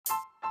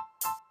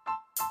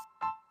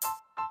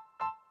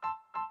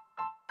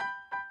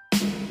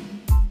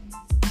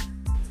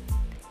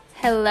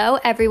Hello,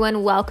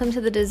 everyone. Welcome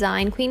to the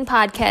Design Queen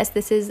podcast.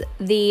 This is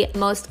the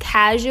most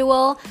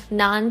casual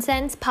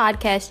nonsense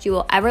podcast you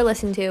will ever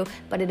listen to,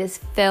 but it is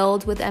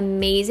filled with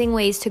amazing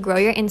ways to grow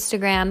your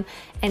Instagram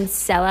and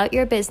sell out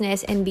your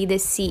business and be the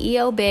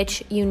CEO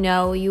bitch you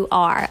know you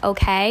are,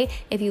 okay?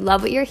 If you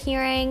love what you're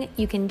hearing,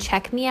 you can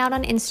check me out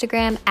on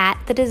Instagram at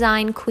the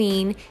Design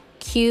Queen,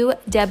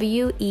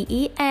 QWEEN,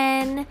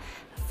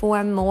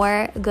 for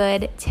more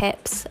good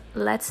tips.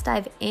 Let's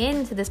dive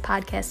into this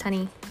podcast,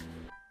 honey.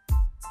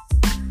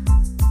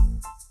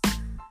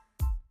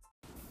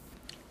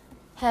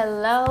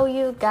 Hello,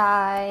 you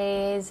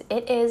guys.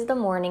 It is the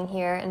morning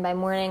here, and by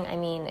morning, I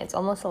mean it's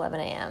almost 11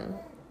 a.m.,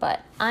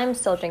 but I'm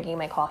still drinking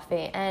my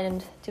coffee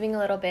and doing a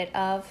little bit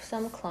of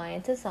some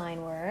client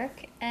design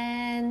work,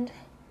 and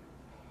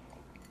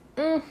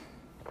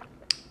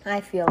I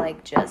feel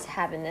like just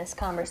having this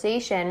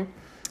conversation.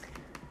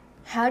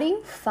 How do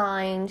you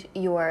find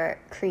your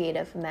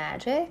creative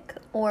magic,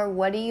 or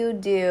what do you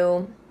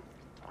do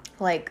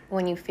like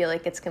when you feel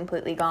like it's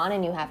completely gone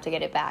and you have to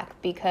get it back?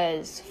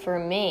 Because for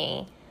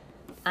me,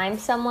 I'm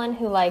someone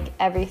who like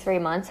every 3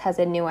 months has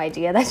a new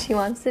idea that she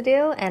wants to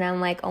do. And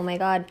I'm like, oh my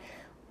God,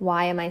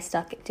 why am I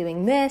stuck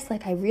doing this?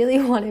 Like, I really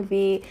want to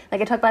be,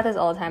 like I talk about this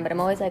all the time, but I'm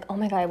always like, oh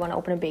my God, I want to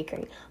open a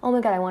bakery. Oh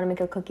my God, I want to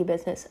make a cookie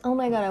business. Oh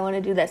my God, I want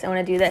to do this. I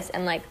want to do this.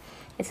 And like,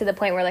 it's to the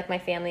point where like my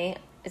family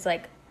is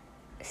like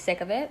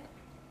sick of it,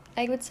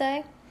 I would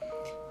say.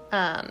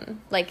 And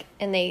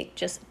they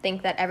just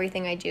think that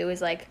everything I do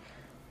is like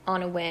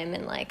on a whim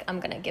and like I'm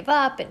gonna give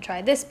up and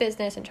try this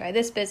business and try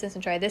this business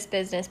and try this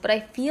business. But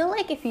I feel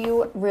like if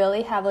you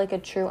really have like a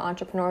true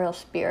entrepreneurial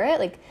spirit,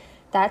 like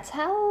that's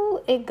how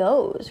it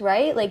goes,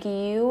 right? Like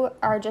you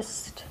are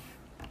just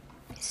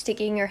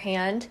sticking your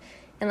hand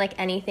in like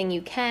anything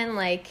you can.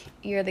 Like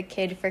you're the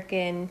kid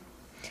freaking,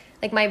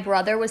 like my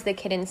brother was the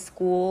kid in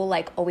school,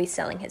 like always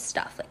selling his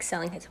stuff, like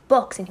selling his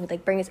books, and he would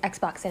like bring his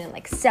Xbox in and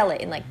like sell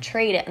it and like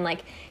trade it. And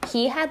like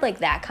he had like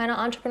that kind of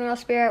entrepreneurial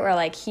spirit where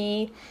like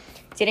he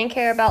didn't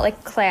care about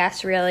like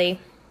class really,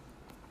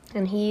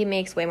 and he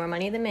makes way more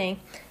money than me.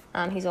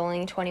 He's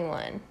only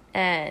 21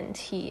 and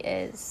he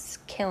is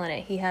killing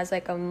it. He has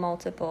like a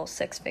multiple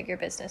 6-figure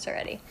business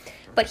already,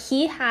 but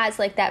he has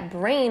like that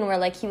brain where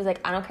like he was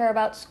like, I don't care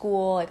about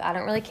school, like I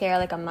don't really care,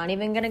 like I'm not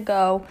even gonna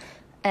go.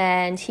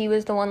 And he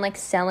was the one like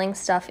selling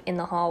stuff in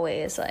the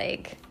hallways,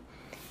 like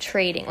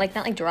trading, like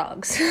not like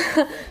drugs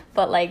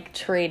but like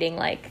trading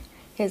like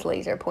his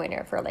laser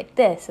pointer for like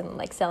this and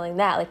like selling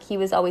that. Like he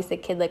was always the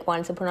kid like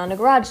wanted to put on a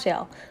garage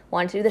sale,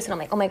 wanted to do this, and I'm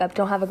like, oh my God, we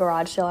don't have a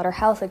garage sale at our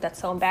house, like that's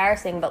so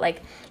embarrassing. But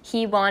like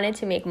he wanted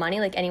to make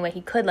money like any way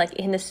he could. Like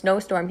in the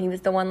snowstorm, he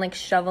was the one like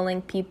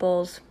shoveling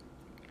people's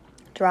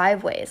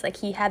driveways. Like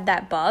he had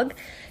that bug,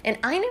 and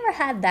I never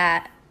had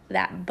that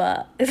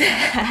bug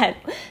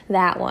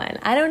that one.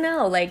 I don't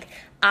know, like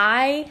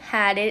I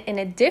had it in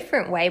a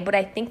different way, but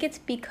I think it's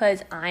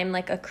because I'm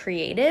like a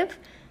creative.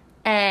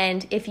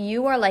 And if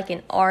you are like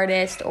an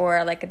artist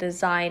or like a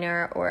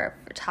designer or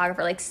a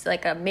photographer,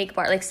 like a makeup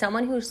art, like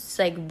someone who's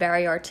like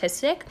very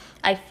artistic,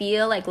 I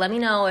feel like, let me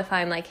know if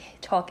I'm like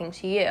talking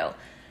to you,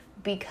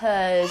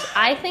 because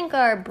I think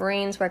our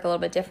brains work a little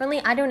bit differently.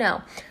 I don't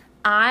know.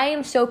 I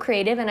am so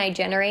creative and I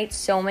generate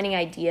so many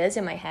ideas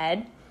in my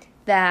head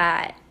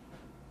that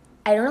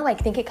I don't know, I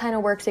think it kind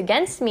of works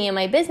against me in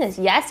my business.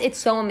 Yes, it's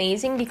so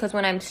amazing because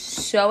when I'm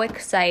so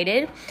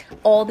excited,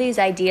 all these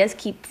ideas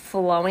keep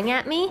flowing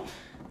at me.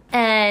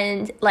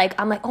 And like,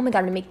 I'm like, oh my God,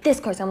 I'm gonna make this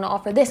course, I'm gonna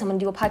offer this, I'm gonna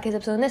do a podcast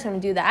episode on this, I'm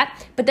gonna do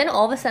that. But then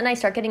all of a sudden I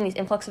start getting these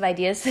influx of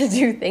ideas to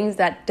do things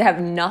that have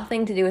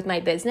nothing to do with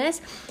my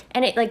business.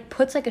 And it like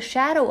puts like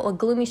a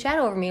gloomy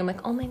shadow over me. I'm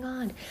like, oh my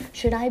God,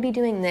 should I be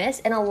doing this?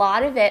 And a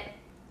lot of it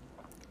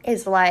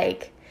is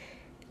like,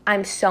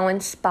 I'm so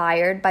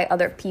inspired by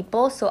other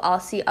people. So I'll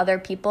see other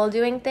people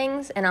doing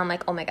things and I'm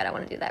like, oh my God, I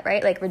wanna do that,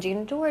 right? Like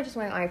Regina George is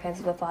wearing army pants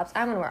and flip-flops.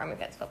 I'm gonna wear army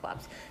pants and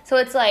flip-flops. So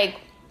it's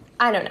like,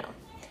 I don't know.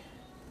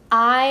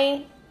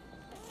 I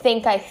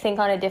think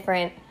on a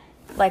different,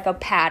 like a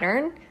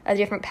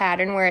different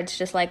pattern where it's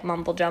just like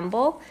mumble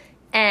jumble.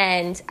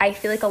 And I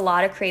feel like a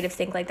lot of creatives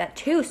think like that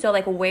too. So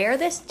like we're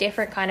this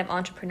different kind of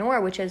entrepreneur,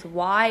 which is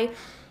why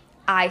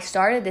I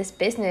started this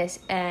business.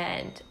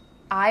 And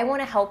I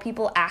want to help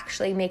people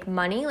actually make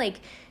money, like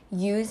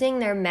using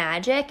their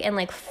magic and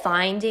like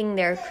finding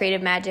their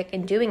creative magic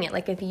and doing it.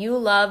 Like if you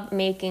love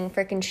making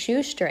freaking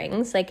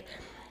shoestrings, like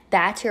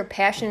that's your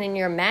passion and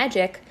your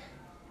magic,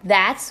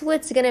 that's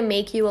what's going to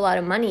make you a lot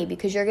of money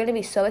because you're going to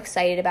be so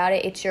excited about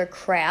it. It's your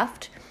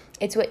craft.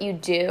 It's what you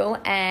do.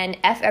 And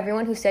F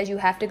everyone who says you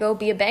have to go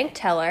be a bank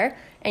teller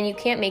and you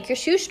can't make your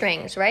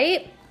shoestrings,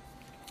 right?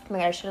 Oh my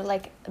God, I should have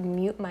like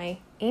mute my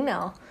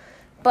email.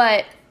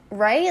 But,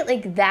 right?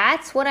 Like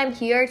that's what I'm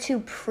here to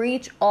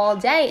preach all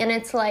day. And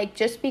it's like,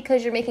 just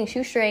because you're making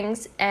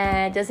shoestrings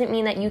doesn't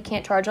mean that you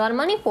can't charge a lot of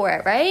money for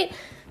it, right?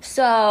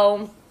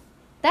 So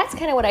that's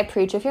kind of what I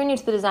preach. If you're new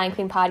to the Design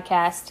Queen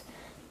podcast,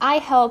 I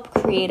help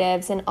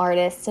creatives and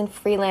artists and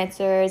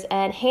freelancers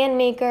and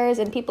handmakers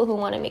and people who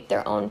want to make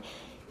their own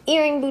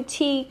earring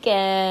boutique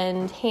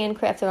and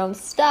handcraft their own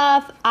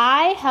stuff.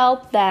 I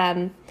help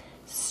them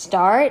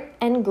start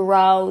and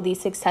grow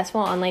these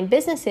successful online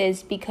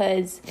businesses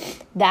because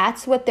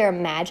that's what their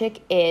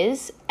magic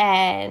is,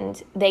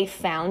 and they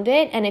found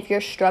it. And if you're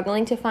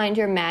struggling to find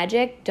your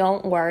magic,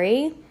 don't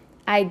worry.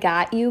 I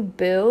got you,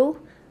 boo.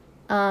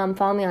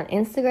 Follow me on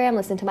Instagram,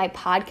 listen to my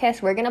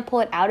podcast. We're going to pull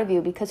it out of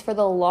you, because for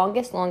the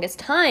longest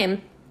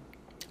time,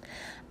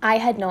 I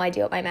had no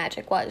idea what my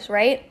magic was,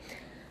 right?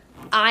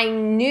 I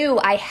knew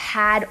I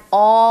had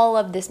all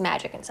of this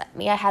magic inside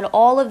me. I had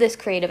all of this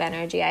creative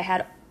energy. I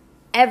had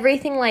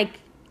everything, like,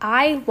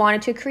 I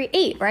wanted to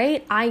create,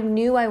 right? I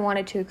knew I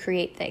wanted to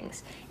create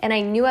things, and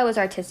I knew I was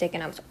artistic,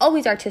 and I was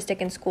always artistic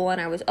in school,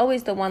 and I was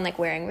always the one, like,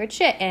 wearing weird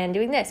shit and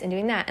doing this and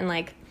doing that, and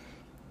like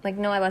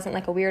no, I wasn't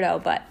like a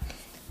weirdo, but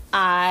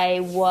I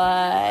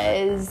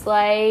was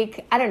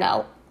like, I don't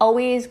know,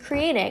 always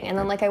creating. And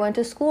then like I went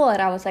to school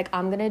and I was like,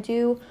 I'm gonna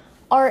do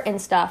art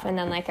and stuff, and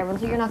then like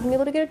everyone's like, you're not gonna be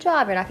able to get a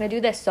job, you're not gonna do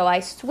this. So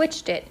I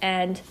switched it,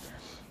 and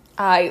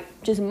I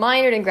just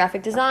minored in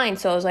graphic design.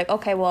 So I was like,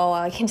 okay, well,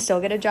 I can still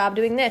get a job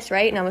doing this,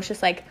 right? And I was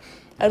just like,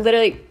 I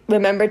literally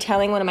remember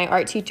telling one of my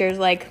art teachers,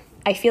 like,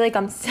 I feel like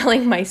I'm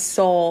selling my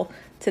soul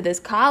to this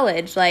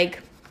college.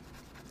 Like,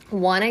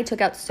 one, I took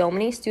out so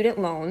many student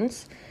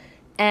loans,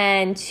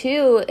 and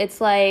two, it's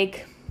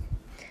like,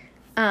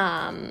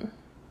 why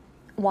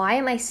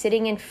am I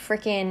sitting in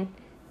freaking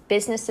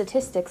business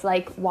statistics?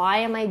 Like, why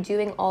am I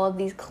doing all of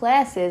these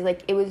classes?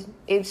 Like, it was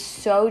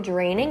so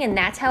draining, and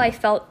that's how I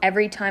felt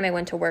every time I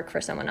went to work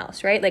for someone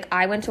else, right? Like,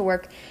 I went to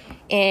work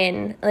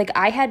in, like,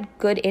 I had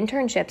good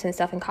internships and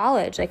stuff in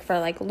college, like, for,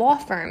 like, law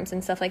firms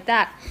and stuff like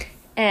that,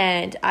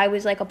 and I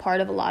was, like, a part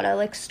of a lot of,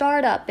 like,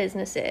 startup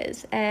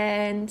businesses,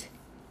 and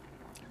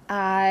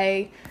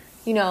I,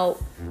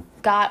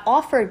 got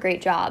offered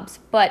great jobs,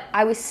 but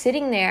I was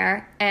sitting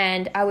there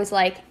and I was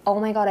like, oh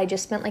my God, I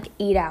just spent like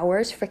 8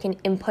 hours freaking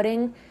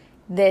inputting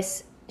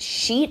this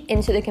sheet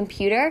into the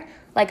computer.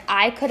 Like,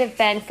 I could have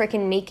been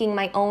freaking making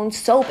my own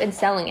soap and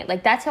selling it.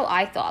 Like, that's how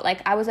I thought.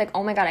 Like, I was like,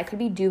 oh my God, I could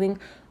be doing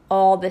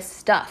all this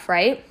stuff,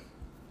 right?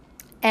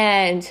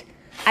 And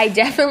I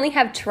definitely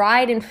have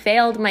tried and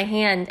failed my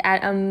hand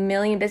at a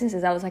million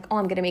businesses. I was like, oh,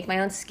 I'm going to make my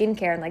own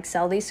skincare and like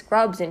sell these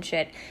scrubs and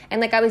shit.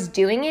 And like, I was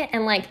doing it,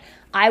 and like,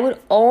 I would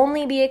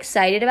only be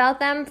excited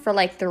about them for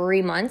like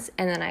 3 months,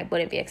 and then I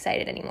wouldn't be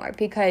excited anymore,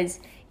 because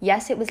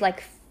yes, it was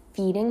like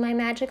feeding my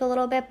magic a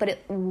little bit, but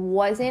it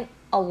wasn't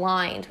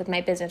aligned with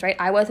my business, right?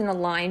 I wasn't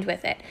aligned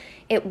with it.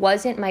 It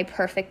wasn't my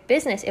perfect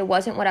business. It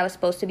wasn't what I was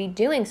supposed to be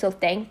doing. So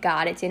thank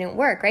God it didn't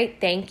work, right?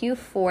 Thank you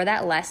for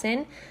that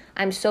lesson.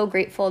 I'm so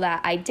grateful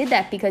that I did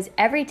that, because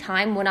every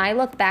time when I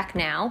look back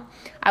now,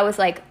 I was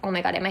like, oh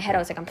my God, in my head, I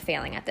was like, I'm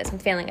failing at this.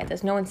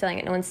 No one's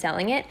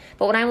selling it.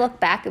 But when I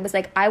look back, it was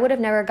like, I would have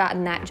never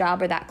gotten that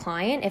job or that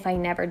client if I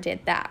never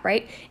did that,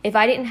 right? If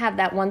I didn't have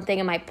that one thing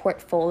in my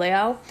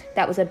portfolio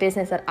that was a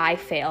business that I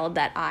failed,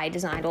 that I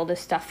designed all this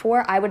stuff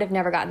for, I would have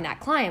never gotten that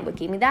client, what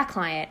gave me that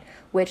client,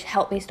 which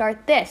helped me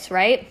start this,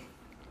 right?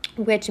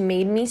 Which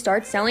made me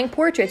start selling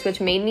portraits, which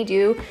made me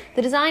do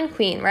the Design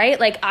Queen, right?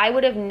 Like, I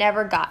would have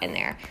never gotten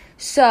there.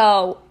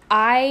 So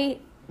I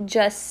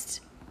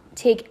just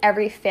take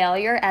every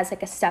failure as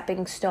like a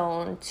stepping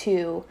stone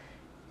to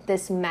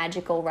this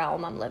magical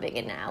realm I'm living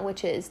in now,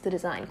 which is the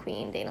Design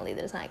Queen, Dana Lee,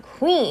 the Design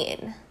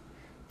Queen.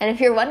 And if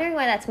you're wondering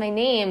why that's my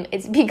name,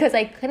 it's because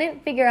I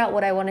couldn't figure out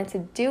what I wanted to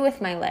do with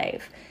my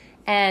life.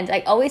 And I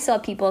always saw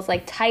people's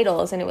like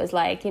titles, and it was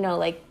like,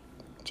 like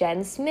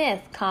Jen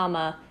Smith,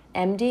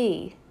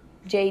 MD,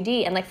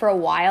 JD. And like for a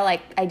while,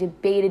 like I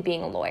debated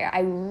being a lawyer.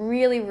 I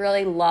really,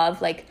 really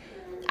love, like,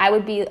 I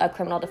would be a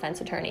criminal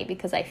defense attorney,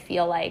 because I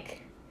feel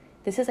like,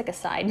 this is like a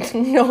side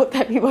note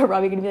that people are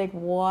probably going to be like,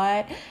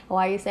 what?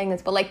 Why are you saying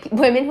this? But like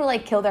women who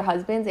like kill their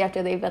husbands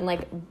after they've been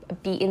like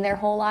beaten their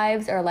whole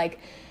lives, or like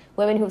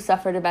women who've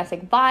suffered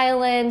domestic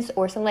violence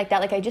or something like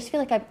that. Like, I just feel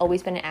like I've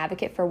always been an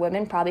advocate for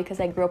women, probably because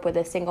I grew up with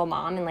a single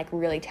mom and like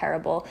really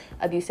terrible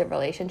abusive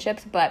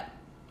relationships. But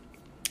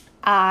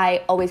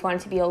I always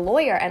wanted to be a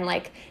lawyer and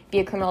like be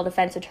a criminal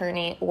defense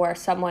attorney, or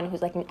someone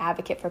who's like an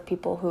advocate for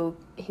people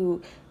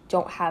who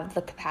don't have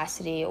the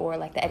capacity or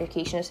like the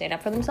education to stand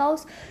up for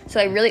themselves. So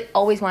I really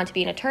always wanted to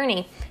be an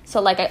attorney.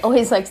 So like I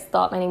always like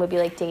thought my name would be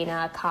like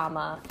Dana,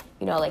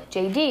 like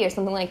JD or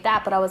something like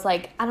that. But I was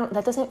like,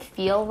 that doesn't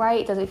feel right.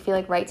 It doesn't feel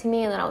like right to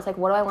me. And then I was like,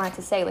 what do I want it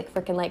to say? Like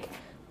freaking like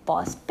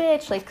boss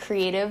bitch, like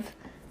creative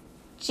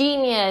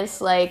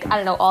genius, like, I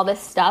don't know, all this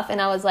stuff.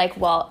 And I was like,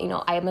 well,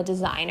 I am a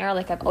designer.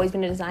 Like, I've always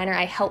been a designer.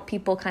 I help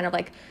people kind of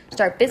like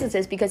start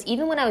businesses, because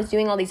even when I was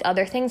doing all these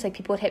other things, like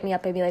people would hit me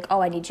up and be like,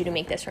 oh, I need you to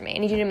make this for me. I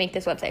need you to make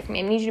this website for me.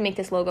 I need you to make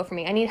this logo for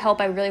me. I need help.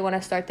 I really want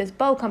to start this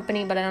bow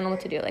company, but I don't know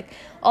what to do. Like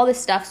all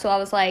this stuff. So I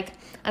was like,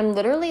 I'm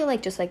literally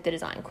like just like the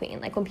Design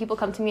Queen. Like when people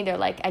come to me, they're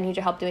like, I need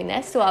your help doing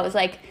this. So I was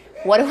like,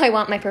 what do I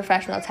want my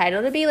professional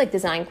title to be? Like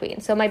Design Queen.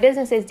 So my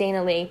business is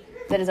Dana Lee,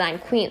 the Design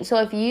Queen. So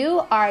if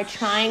you are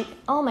trying,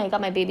 oh my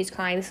God, my baby's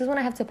crying. This is when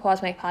I have to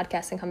pause my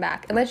podcast and come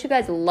back. I bet you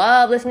guys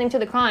love listening to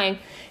the crying.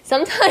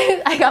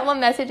 Sometimes I got one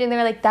message and they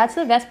were like, that's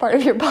the best part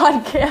of your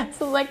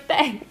podcast. I was like,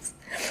 thanks.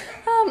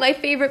 Oh, my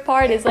favorite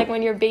part is like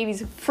when your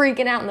baby's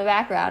freaking out in the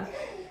background.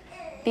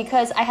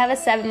 because I have a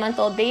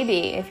 7-month-old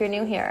baby. If you're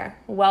new here,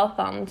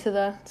 welcome to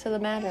the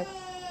magic.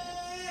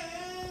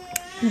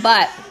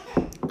 But,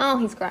 oh,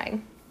 he's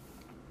crying.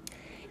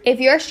 If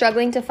you're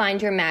struggling to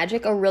find your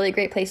magic, a really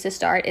great place to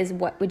start is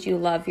what would you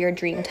love your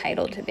dream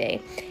title to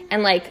be?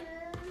 And like,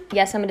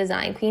 yes, I'm a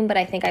design queen, but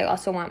I think I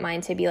also want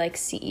mine to be like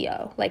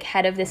CEO, like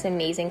head of this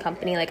amazing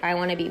company. Like I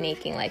want to be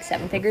making like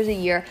 7 figures a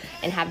year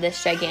and have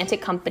this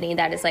gigantic company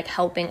that is like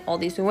helping all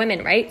these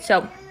women, right?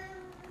 So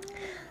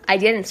I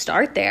didn't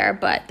start there,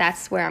 but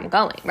that's where I'm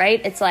going,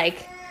 right? It's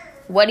like,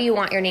 what do you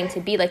want your name to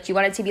be? Like, do you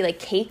want it to be like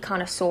cake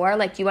connoisseur?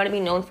 Like, do you want to be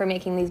known for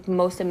making these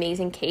most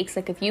amazing cakes?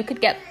 Like, if you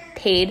could get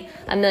paid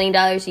 $1 million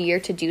a year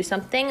to do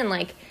something, and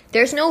like,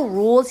 there's no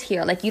rules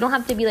here. Like, you don't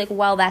have to be like,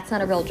 well, that's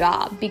not a real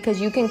job, because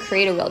you can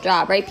create a real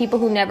job, right? People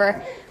who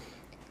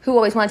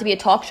always wanted to be a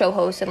talk show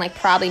host and like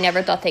probably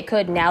never thought they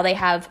could, now they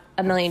have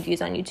 1 million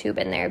views on YouTube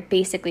and they're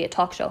basically a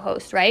talk show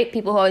host, right?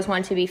 People who always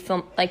wanted to be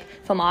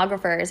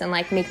filmographers and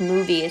like make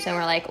movies and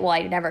were like, well,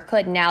 I never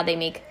could, now they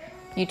make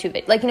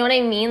YouTube. Like, you know what I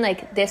mean?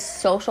 Like, this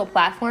social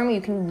platform, you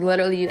can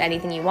literally do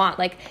anything you want.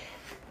 Like,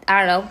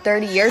 I don't know,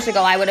 30 years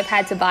ago, I would have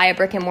had to buy a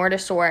brick and mortar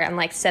store and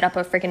like set up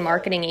a freaking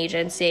marketing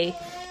agency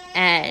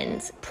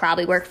and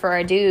probably work for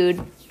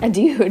an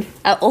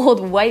old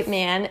white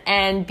man,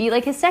 and be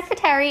like his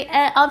secretary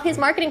of his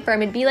marketing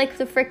firm, and be like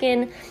the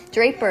freaking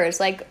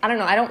Drapers. Like, I don't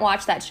know, I don't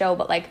watch that show,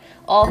 but like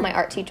all of my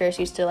art teachers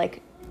used to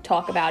like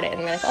talk about it,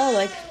 and we're like, oh,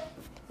 like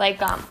what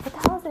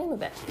the hell is the name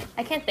of it?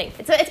 I can't think.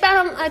 It's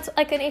about it's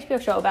like an HBO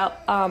show about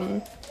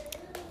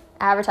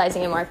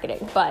advertising and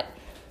marketing. But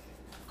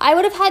I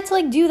would have had to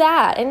like do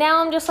that, and now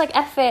I'm just like,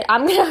 F it,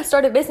 I'm gonna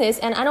start a business,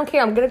 and I don't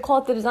care. I'm gonna call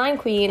it the Design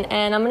Queen,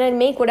 and I'm gonna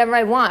make whatever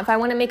I want. If I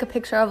want to make a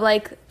picture of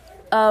like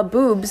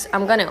boobs,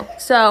 I'm gonna.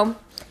 So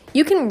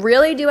you can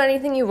really do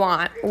anything you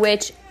want.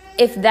 Which,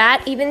 if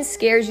that even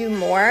scares you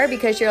more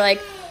because you're like,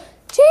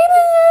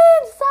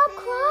 Jamin, stop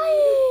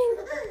crying.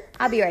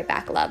 I'll be right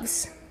back,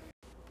 loves.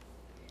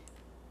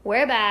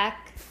 We're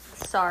back.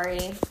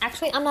 Sorry.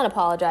 Actually, I'm not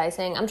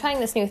apologizing. I'm trying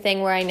this new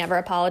thing where I never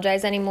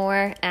apologize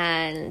anymore,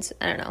 and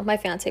I don't know, my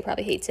fiance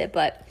probably hates it,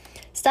 but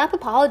stop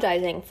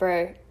apologizing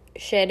for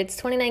shit. It's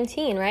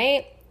 2019,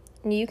 right?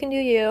 You can do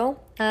you.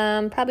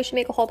 Probably should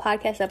make a whole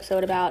podcast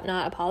episode about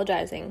not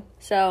apologizing.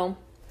 So,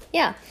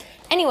 yeah.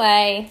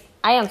 Anyway,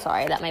 I am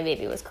sorry that my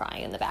baby was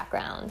crying in the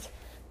background.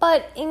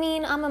 But, I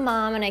mean, I'm a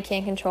mom and I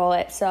can't control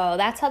it, so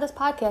that's how this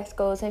podcast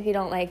goes. If you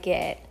don't like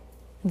it,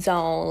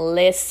 don't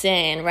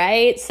listen,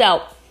 right?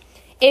 So,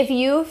 if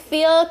you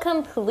feel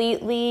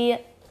completely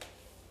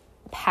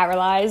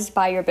paralyzed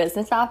by your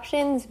business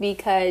options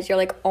because you're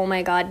like, oh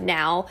my God,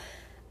 now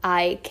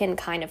I can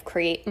kind of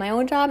create my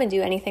own job and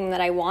do anything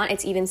that I want,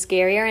 it's even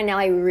scarier, and now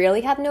I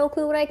really have no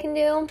clue what I can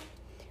do.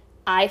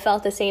 I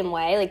felt the same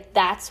way. Like,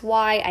 that's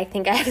why I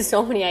think I have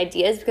so many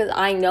ideas, because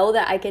I know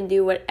that I can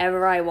do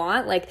whatever I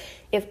want. Like,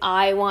 if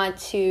I want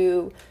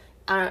to,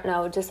 I don't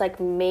know, just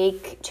like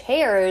make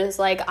chairs,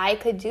 like I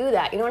could do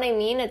that. You know what I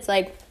mean? It's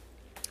like,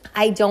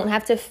 I don't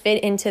have to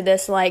fit into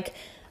this, like,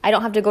 I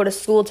don't have to go to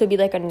school to be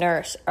like a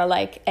nurse or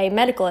like a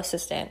medical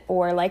assistant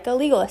or like a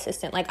legal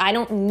assistant. Like, I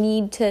don't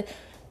need to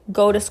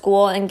go to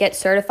school and get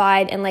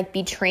certified and like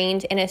be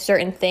trained in a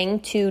certain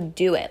thing to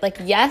do it. Like,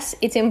 yes,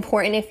 it's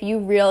important if you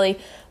really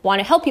want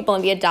to help people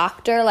and be a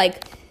doctor.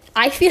 Like,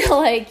 I feel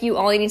like you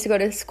only need to go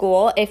to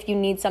school if you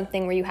need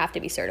something where you have to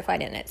be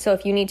certified in it. So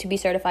if you need to be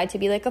certified to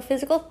be like a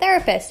physical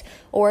therapist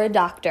or a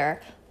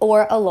doctor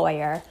or a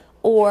lawyer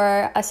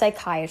or a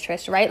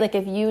psychiatrist, right? Like,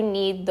 if you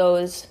need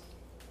those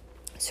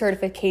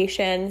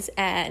certifications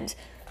and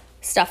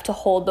stuff to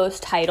hold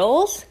those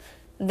titles,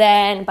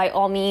 then by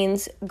all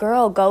means,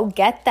 girl, go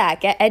get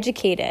that. Get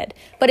educated.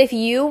 But if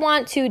you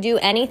want to do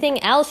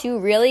anything else, you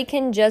really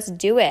can just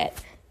do it.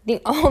 The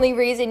only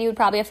reason you would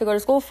probably have to go to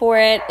school for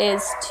it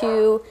is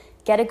to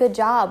get a good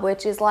job,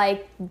 which is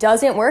like,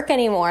 doesn't work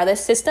anymore. The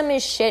system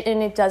is shit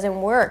and it doesn't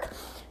work.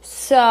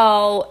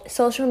 So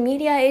social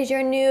media is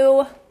your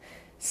new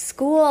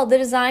school. The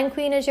Design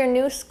Queen is your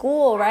new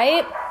school,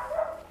 right?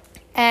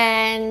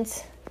 And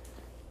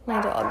my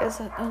dog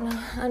is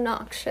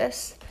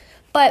obnoxious.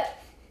 But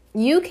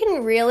you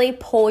can really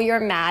pull your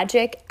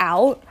magic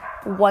out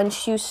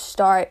once you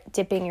start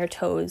dipping your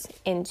toes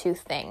into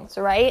things,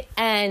 right?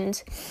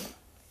 And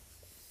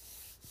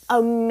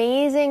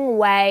amazing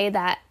way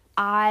that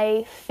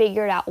I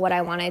figured out what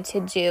I wanted to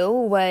do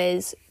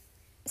was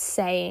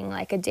saying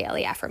like a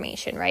daily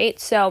affirmation, right?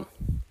 So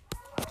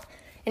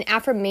an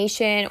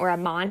affirmation or a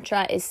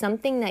mantra is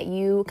something that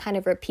you kind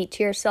of repeat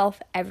to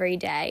yourself every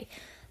day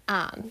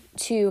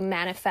to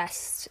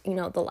manifest,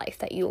 the life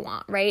that you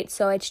want, right?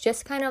 So it's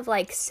just kind of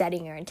like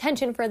setting your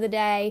intention for the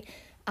day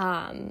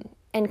and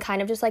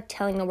kind of just like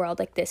telling the world,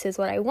 like, this is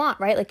what I want,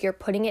 right? Like, you're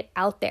putting it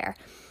out there.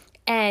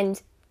 And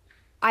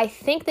I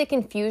think the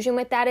confusion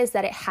with that is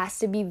that it has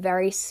to be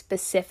very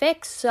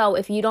specific. So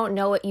if you don't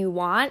know what you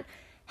want,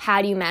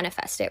 how do you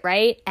manifest it,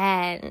 right?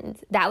 And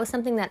that was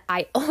something that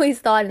I always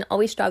thought and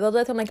always struggled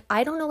with. I'm like,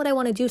 I don't know what I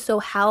want to do, so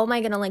how am I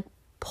going to like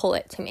pull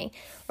it to me,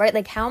 right?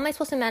 Like, how am I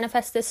supposed to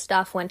manifest this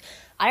stuff when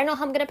I don't know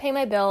how I'm going to pay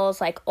my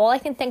bills? Like, all I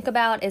can think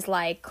about is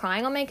like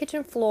crying on my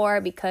kitchen floor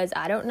because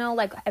I don't know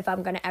like if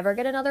I'm going to ever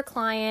get another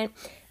client,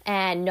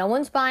 and no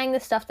one's buying the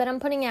stuff that I'm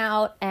putting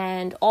out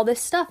and all this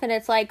stuff. And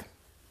it's like,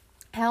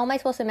 how am I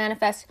supposed to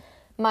manifest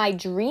my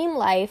dream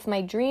life,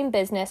 my dream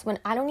business, when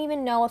I don't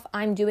even know if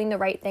I'm doing the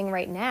right thing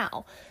right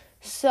now?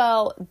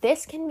 So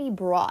this can be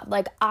broad.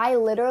 Like, I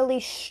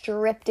literally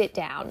stripped it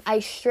down. I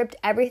stripped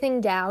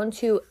everything down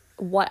to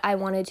what I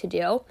wanted to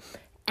do.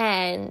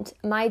 And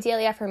my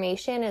daily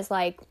affirmation is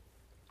like,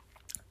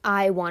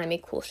 I want to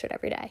make cool shit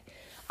every day.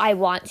 I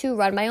want to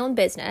run my own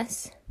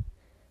business.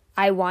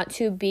 I want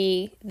to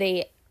be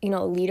the,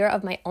 leader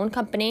of my own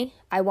company.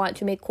 I want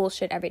to make cool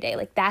shit every day.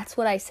 Like, that's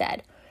what I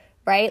said,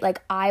 right?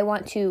 Like, I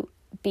want to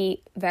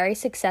be very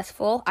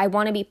successful. I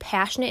want to be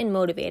passionate and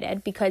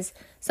motivated, because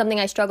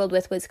something I struggled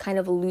with was kind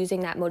of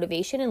losing that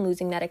motivation and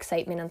losing that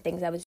excitement on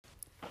things I was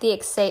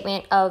doing.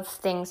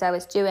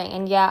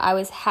 And yeah, I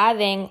was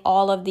having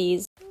all of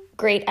these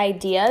great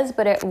ideas,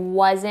 but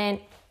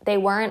they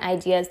weren't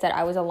ideas that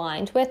I was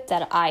aligned with,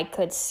 that I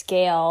could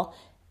scale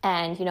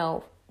and,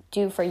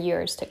 do for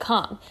years to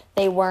come.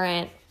 They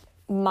weren't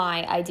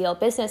my ideal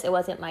business. It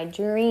wasn't my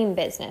dream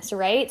business,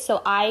 right? So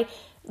I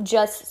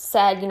just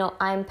said,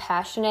 I'm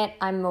passionate,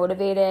 I'm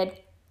motivated,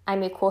 I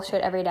make cool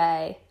shit every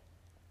day,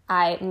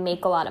 I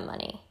make a lot of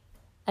money,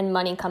 and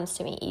money comes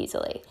to me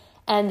easily.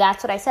 And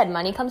that's what I said.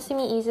 Money comes to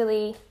me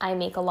easily. I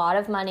make a lot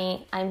of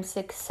money. I'm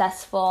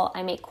successful.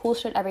 I make cool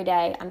shit every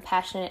day. I'm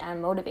passionate.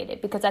 I'm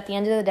motivated. Because at the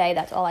end of the day,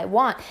 that's all I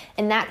want.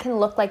 And that can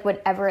look like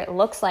whatever it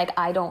looks like.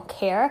 I don't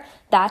care.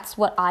 That's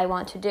what I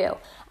want to do.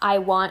 I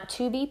want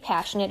to be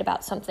passionate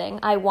about something.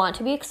 I want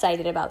to be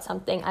excited about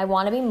something. I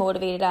want to be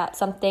motivated about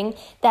something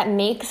that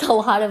makes a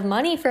lot of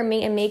money for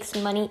me and makes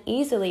money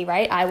easily,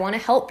 right? I want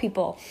to help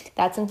people.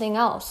 That's something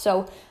else.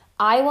 So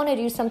I want to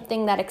do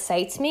something that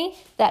excites me,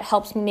 that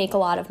helps me make a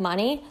lot of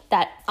money,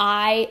 that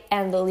I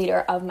am the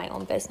leader of my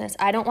own business.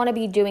 I don't want to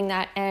be doing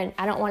that, and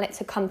I don't want it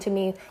to come to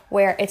me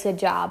where it's a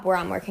job where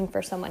I'm working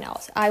for someone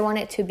else. I want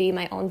it to be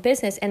my own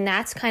business, and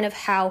that's kind of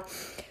how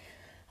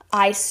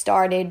I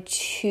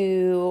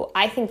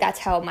think that's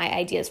how my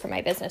ideas for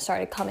my business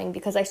started coming,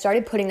 because I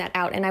started putting that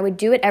out, and I would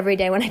do it every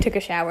day when I took a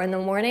shower in the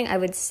morning. I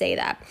would say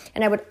that,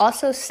 and I would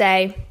also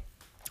say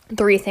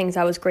 3 things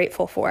I was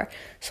grateful for.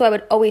 So I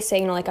would always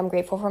say, I'm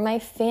grateful for my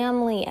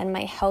family and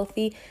my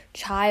healthy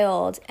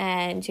child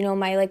and,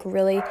 my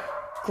really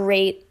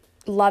great,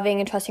 loving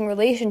and trusting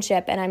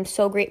relationship. And I'm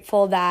so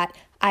grateful that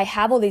I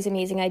have all these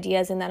amazing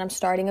ideas and that I'm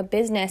starting a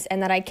business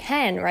and that I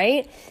can,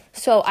 right?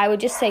 So I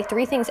would just say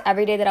 3 things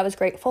every day that I was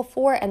grateful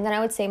for. And then I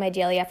would say my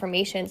daily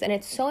affirmations. And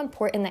it's so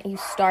important that you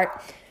start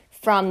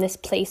from this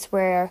place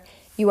where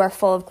you are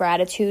full of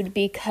gratitude,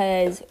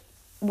 because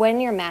when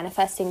you're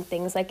manifesting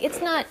things,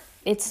 it's not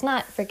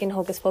freaking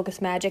hocus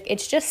pocus magic.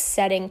 It's just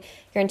setting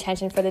your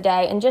intention for the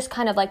day and just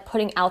kind of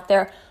putting out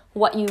there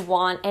what you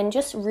want, and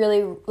just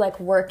really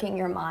working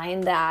your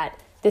mind that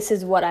this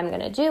is what I'm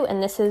going to do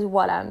and this is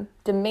what I'm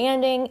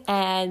demanding.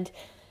 And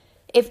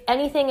if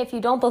anything, if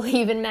you don't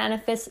believe in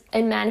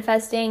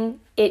manifesting,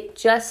 it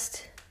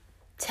just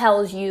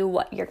tells you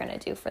what you're going to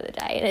do for the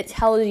day, and it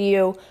tells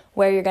you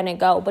where you're going to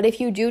go. But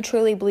if you do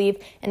truly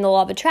believe in the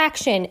law of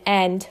attraction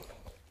and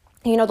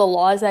the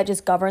laws that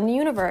just govern the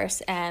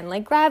universe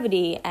and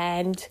gravity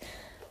and,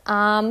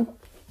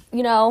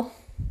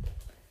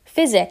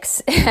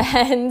 physics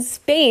and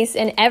space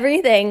and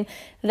everything,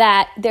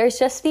 that there's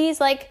just these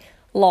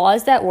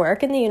laws that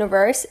work in the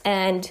universe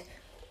and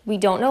we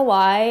don't know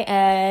why,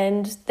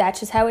 and that's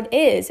just how it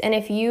is. And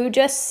if you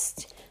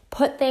just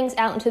put things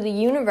out into the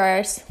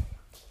universe,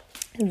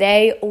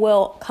 they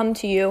will come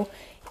to you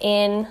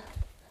in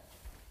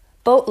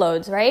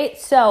boatloads, right?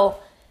 So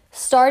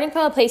starting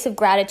from a place of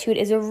gratitude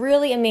is a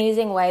really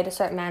amazing way to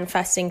start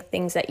manifesting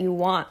things that you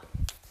want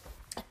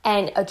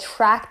and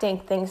attracting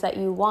things that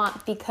you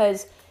want,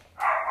 because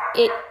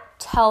it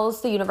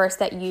tells the universe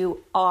that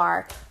you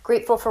are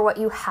grateful for what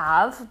you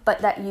have, but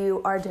that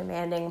you are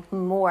demanding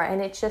more.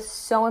 And it's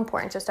just so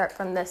important to start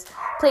from this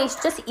place,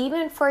 just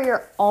even for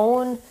your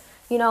own,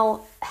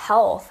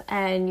 health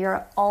and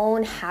your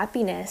own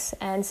happiness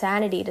and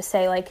sanity, to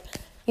say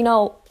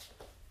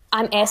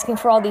I'm asking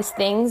for all these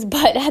things,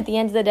 but at the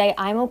end of the day,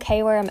 I'm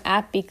okay where I'm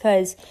at,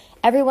 because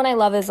everyone I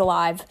love is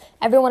alive.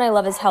 Everyone I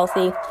love is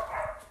healthy.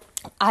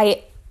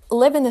 I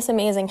live in this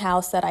amazing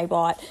house that I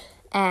bought,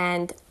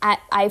 and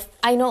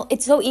I know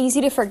it's so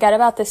easy to forget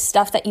about this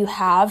stuff that you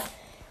have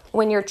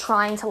when you're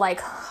trying to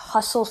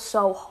hustle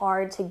so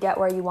hard to get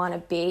where you want to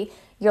be.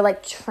 You're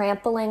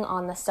trampling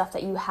on the stuff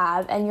that you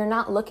have, and you're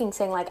not looking,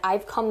 saying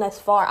I've come this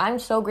far. I'm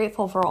so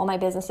grateful for all my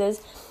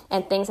businesses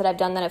and things that I've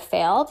done that have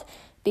failed,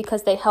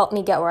 because they helped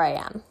me get where I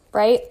am,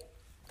 right?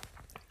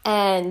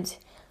 And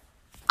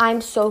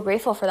I'm so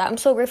grateful for that. I'm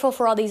so grateful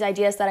for all these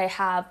ideas that I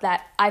have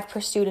that I've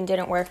pursued and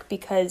didn't work,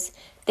 because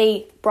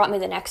they brought me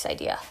the next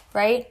idea,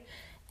 right?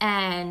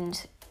 And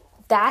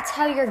that's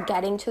how you're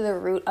getting to the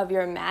root of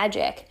your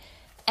magic.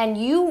 And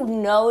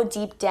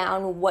deep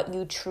down what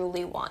you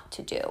truly want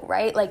to do,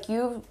 right?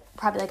 You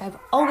probably like, I've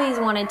always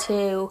wanted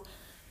to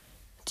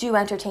do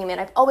entertainment.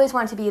 I've always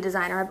wanted to be a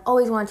designer. I've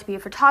always wanted to be a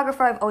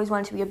photographer. I've always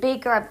wanted to be a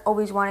baker. I've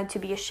always wanted to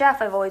be a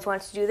chef. I've always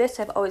wanted to do this.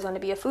 I've always wanted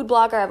to be a food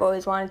blogger. I've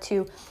always wanted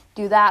to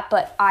do that,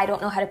 but I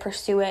don't know how to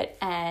pursue it.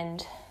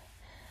 And,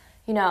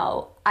 you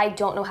know, I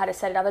don't know how to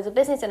set it up as a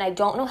business, and I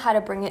don't know how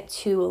to bring it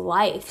to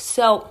life.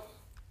 So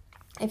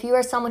if you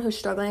are someone who's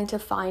struggling to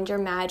find your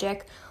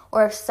magic,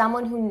 or if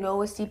someone who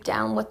knows deep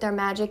down what their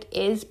magic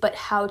is, but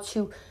how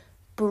to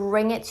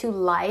bring it to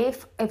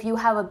life, if you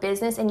have a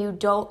business and you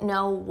don't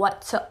know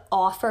what to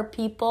offer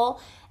people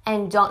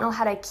and don't know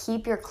how to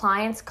keep your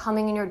clients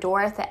coming in your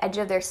door at the edge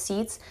of their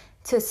seats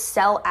to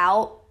sell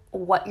out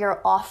what you're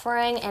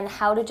offering, and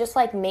how to just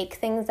like make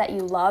things that you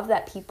love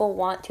that people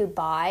want to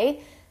buy,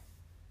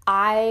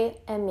 I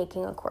am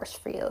making a course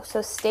for you.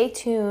 So stay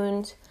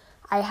tuned.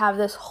 I have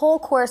this whole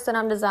course that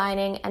I'm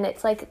designing, and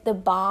it's like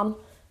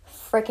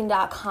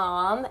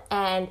thebombfrickin.com,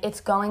 and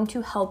it's going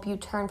to help you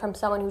turn from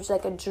someone who's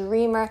like a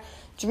dreamer,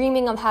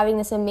 dreaming of having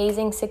this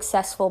amazing,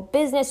 successful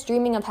business,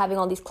 dreaming of having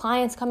all these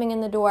clients coming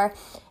in the door.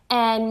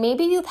 And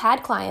maybe you've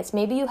had clients,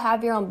 maybe you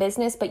have your own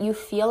business, but you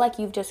feel like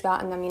you've just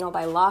gotten them, you know,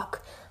 by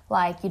luck.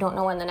 Like you don't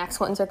know when the next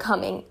ones are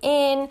coming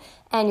in,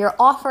 and you're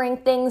offering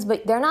things,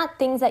 but they're not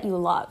things that you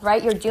love,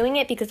 right? You're doing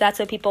it because that's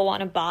what people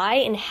want to buy.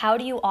 And how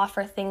do you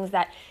offer things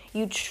that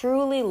you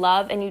truly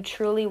love and you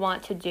truly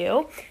want to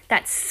do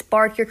that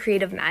spark your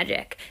creative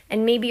magic?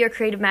 And maybe your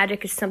creative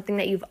magic is something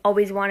that you've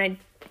always wanted,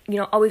 you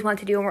know, always wanted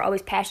to do and we're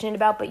always passionate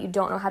about, but you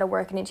don't know how to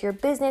work it into your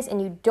business,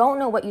 and you don't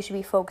know what you should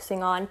be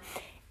focusing on.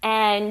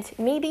 And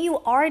maybe you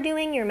are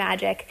doing your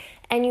magic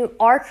and you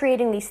are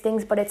creating these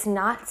things, but it's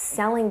not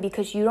selling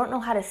because you don't know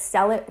how to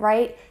sell it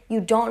right. You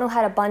don't know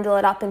how to bundle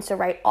it up into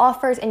right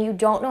offers, and you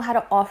don't know how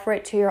to offer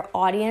it to your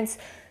audience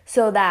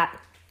so that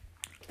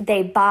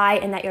they buy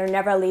and that you're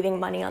never leaving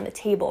money on the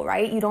table,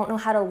 right? You don't know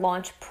how to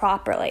launch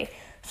properly.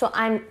 So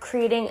I'm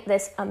creating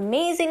this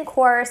amazing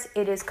course.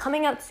 It is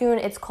coming out soon.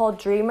 It's called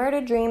Dreamer to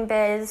Dream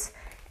Biz,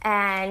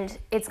 and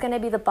it's going to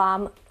be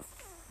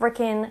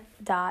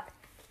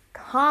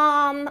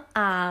thebombfrickin.com.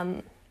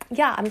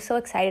 Yeah, I'm so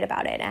excited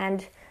about it,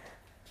 and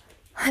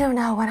I don't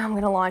know when I'm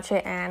going to launch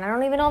it, and I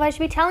don't even know if I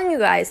should be telling you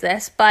guys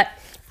this, but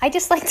I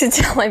just like to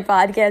tell my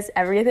podcast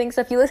everything.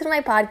 So if you listen to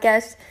my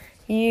podcast,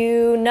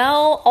 you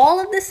know all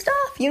of this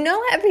stuff. You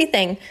know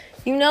everything.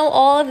 You know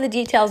all of the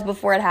details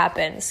before it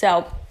happens.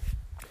 So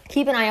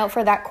keep an eye out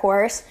for that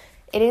course.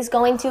 It is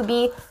going to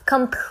be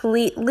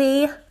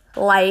completely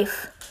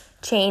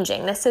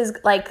life-changing. This is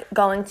like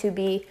going to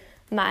be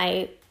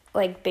my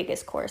like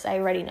biggest course. I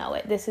already know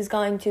it. This is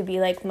going to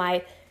be like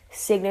my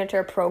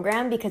signature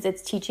program because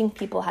it's teaching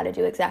people how to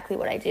do exactly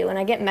what I do. And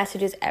I get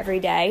messages every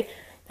day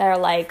that are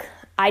like,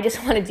 I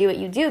just want to do what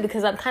you do,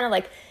 because I'm kind of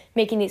like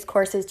making these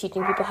courses,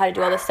 teaching people how to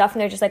do all this stuff.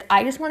 And they're just like,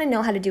 I just want to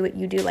know how to do what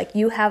you do. Like,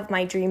 you have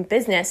my dream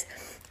business.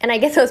 And I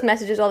get those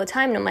messages all the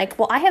time. And I'm like,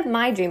 well, I have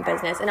my dream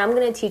business and I'm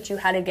going to teach you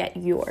how to get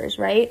yours,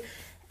 right?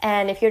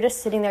 And if you're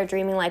just sitting there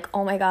dreaming like,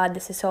 oh my God,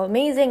 this is so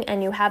amazing,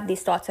 and you have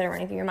these thoughts that are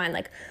running through your mind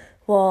like,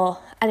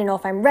 well, I don't know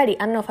if I'm ready.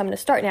 I don't know if I'm going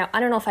to start now. I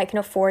don't know if I can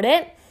afford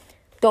it.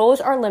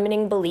 Those are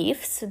limiting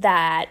beliefs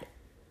that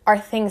are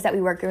things that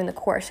we work through in the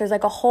course. There's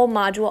like a whole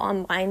module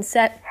on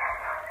mindset.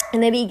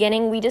 In the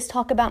beginning, we just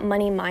talk about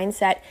money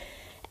mindset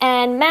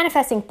and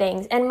manifesting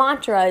things and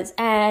mantras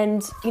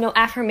and, you know,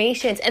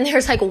 affirmations. And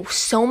there's like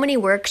so many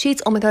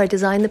worksheets. Oh my God, I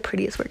designed the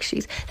prettiest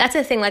worksheets. That's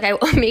the thing. Like, I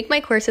make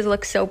my courses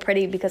look so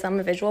pretty because I'm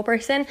a visual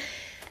person.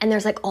 And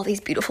there's like all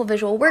these beautiful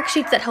visual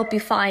worksheets that help you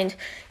find,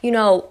 you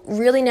know,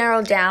 really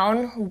narrow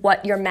down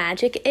what your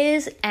magic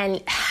is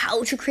and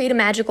how to create a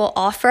magical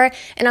offer.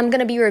 And I'm going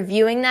to be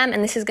reviewing them.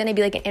 And this is going to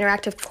be like an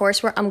interactive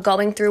course where I'm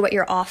going through what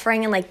you're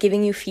offering and like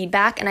giving you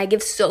feedback. And I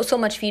give so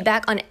much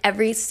feedback on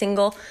every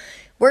single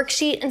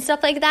worksheet and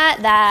stuff like that,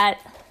 that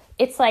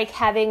it's like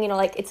having, you know,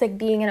 like it's like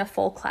being in a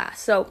full class.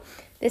 So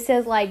this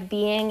is like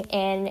being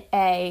in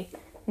a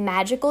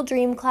magical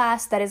dream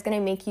class that is going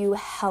to make you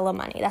hella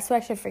money. That's what I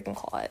should freaking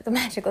call it. The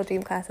magical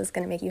dream class is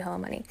going to make you hella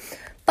money.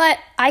 But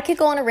I could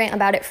go on a rant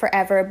about it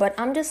forever, but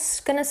I'm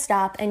just going to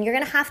stop, and you're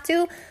going to have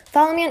to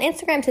follow me on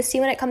Instagram to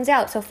see when it comes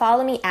out. So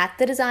follow me at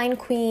The Design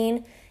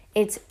Queen.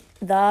 It's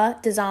The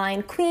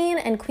Design Queen,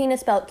 and Queen is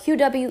spelled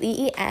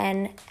Queen,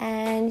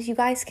 and you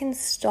guys can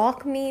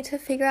stalk me to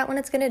figure out when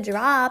it's going to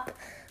drop.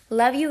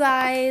 Love you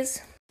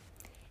guys.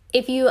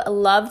 If you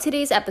loved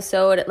today's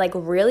episode, like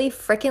really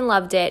freaking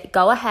loved it,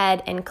 go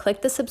ahead and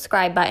click the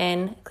subscribe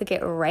button. Click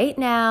it right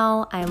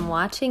now. I'm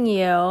watching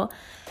you.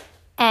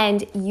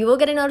 And you will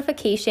get a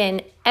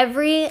notification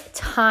every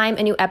time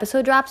a new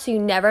episode drops, so you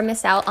never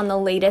miss out on the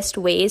latest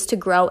ways to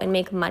grow and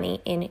make money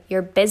in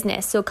your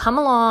business. So come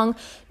along,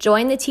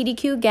 join the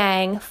TDQ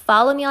gang,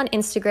 follow me on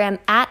Instagram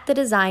at The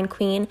Design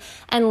Queen,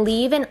 and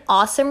leave an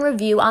awesome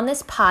review on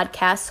this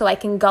podcast so I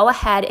can go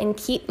ahead and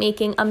keep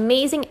making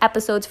amazing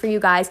episodes for you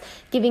guys,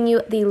 giving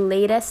you the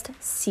latest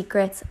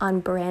secrets on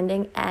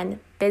branding and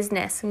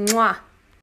business. Mwah!